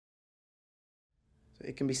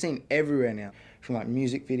It can be seen everywhere now, from like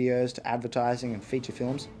music videos to advertising and feature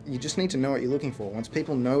films. You just need to know what you're looking for. Once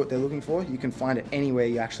people know what they're looking for, you can find it anywhere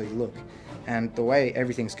you actually look. And the way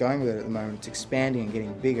everything's going with it at the moment, it's expanding and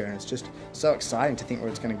getting bigger, and it's just so exciting to think where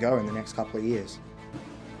it's going to go in the next couple of years.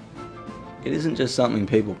 It isn't just something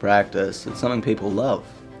people practice, it's something people love.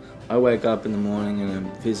 I wake up in the morning and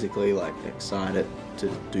I'm physically excited to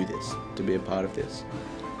do this, to be a part of this.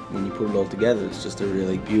 When you put it all together, it's just a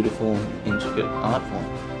really beautiful, intricate art form.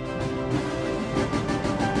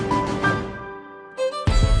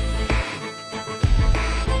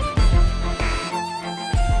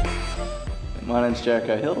 My name's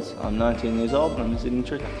Gericho Hills, I'm 19 years old and I'm a Sydney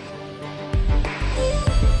tricker.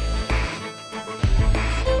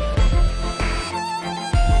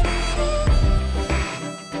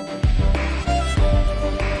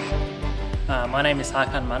 My name is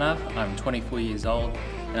Hakan Manav, I'm 24 years old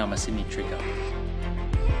and I'm a Sydney tricker.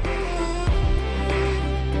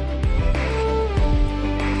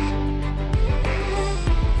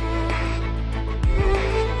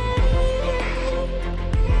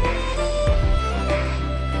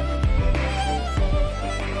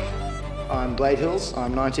 I'm Blade Hills,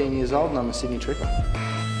 I'm 19 years old and I'm a Sydney tricker.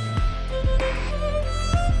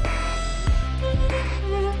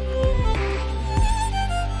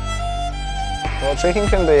 Well, tricking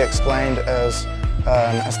can be explained as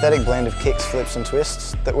an aesthetic blend of kicks, flips and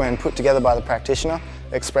twists that when put together by the practitioner,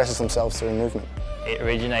 expresses themselves through movement. It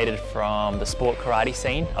originated from the sport karate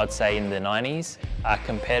scene, I'd say in the 90s. Our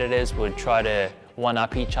competitors would try to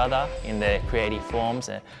one-up each other in their creative forms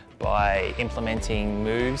by implementing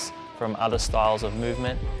moves from other styles of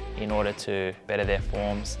movement in order to better their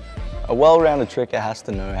forms. A well-rounded tricker has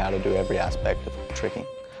to know how to do every aspect of tricking.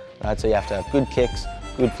 Right? So you have to have good kicks,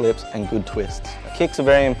 good flips and good twists. Kicks are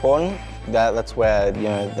very important. That's where,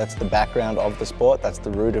 that's the background of the sport, that's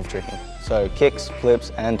the root of tricking. So kicks,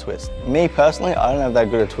 flips and twists. Me personally, I don't have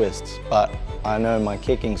that good at twists, but I know my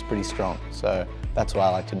kicking's pretty strong, so that's why I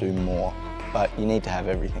like to do more. But you need to have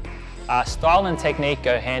everything. Style and technique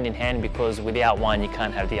go hand in hand because without one you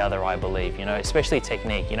can't have the other, I believe. Especially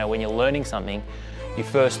technique. When you're learning something, you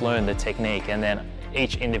first learn the technique and then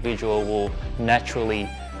each individual will naturally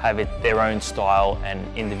have their own style and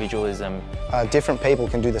individualism. Different people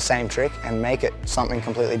can do the same trick and make it something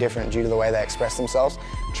completely different due to the way they express themselves.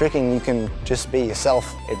 Tricking, you can just be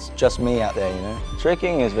yourself. It's just me out there,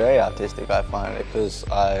 Tricking is very artistic, I find it, because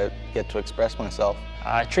I get to express myself.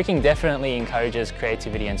 Tricking definitely encourages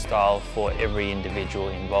creativity and style for every individual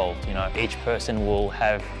involved. Each person will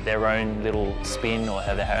have their own little spin or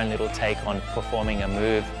have their own little take on performing a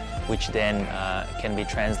move, which then can be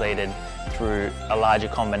translated through a larger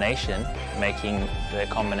combination, making the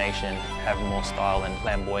combination have more style and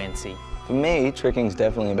flamboyancy. For me, tricking's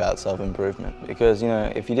definitely about self-improvement because,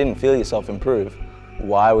 if you didn't feel yourself improve,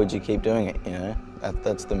 why would you keep doing it,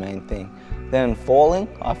 That's the main thing. Then falling,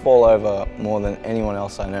 I fall over more than anyone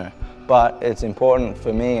else I know. But it's important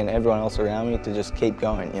for me and everyone else around me to just keep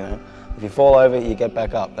going, If you fall over, you get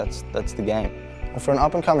back up, that's the game. For an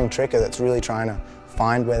up-and-coming tricker that's really trying to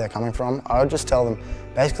find where they're coming from, I would just tell them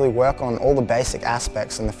basically work on all the basic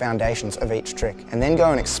aspects and the foundations of each trick and then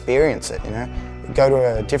go and experience it, Go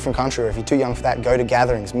to a different country, or if you're too young for that, go to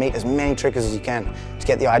gatherings, meet as many trickers as you can to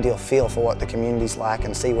get the ideal feel for what the community's like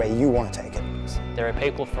and see where you want to take it. There are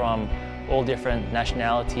people from all different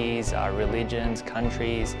nationalities, religions,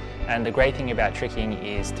 countries, and the great thing about tricking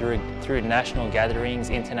is through national gatherings,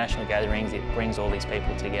 international gatherings, it brings all these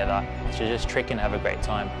people together to just trick and have a great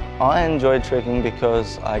time. I enjoy tricking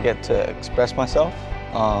because I get to express myself.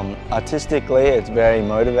 Artistically, it's very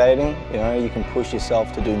motivating. You can push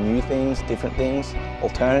yourself to do new things, different things,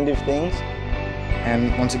 alternative things.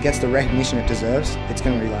 And once it gets the recognition it deserves, it's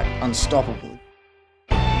going to be unstoppable.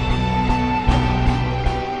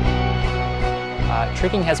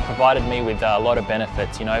 Tricking has provided me with a lot of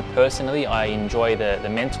benefits. Personally, I enjoy the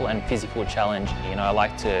mental and physical challenge. I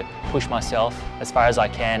like to push myself as far as I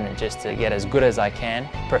can just to get as good as I can.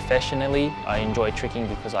 Professionally, I enjoy tricking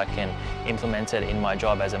because I can implement it in my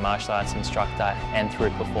job as a martial arts instructor and through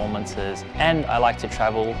performances. And I like to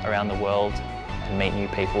travel around the world and meet new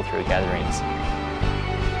people through gatherings.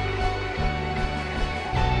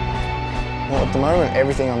 Well, at the moment,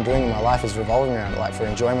 everything I'm doing in my life is revolving around it. For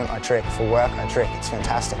enjoyment, I trick. For work, I trick. It's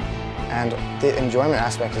fantastic. And the enjoyment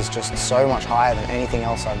aspect is just so much higher than anything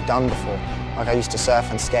else I've done before. I used to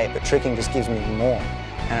surf and skate, but tricking just gives me more.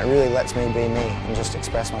 And it really lets me be me and just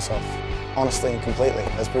express myself honestly and completely,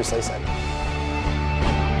 as Bruce Lee said.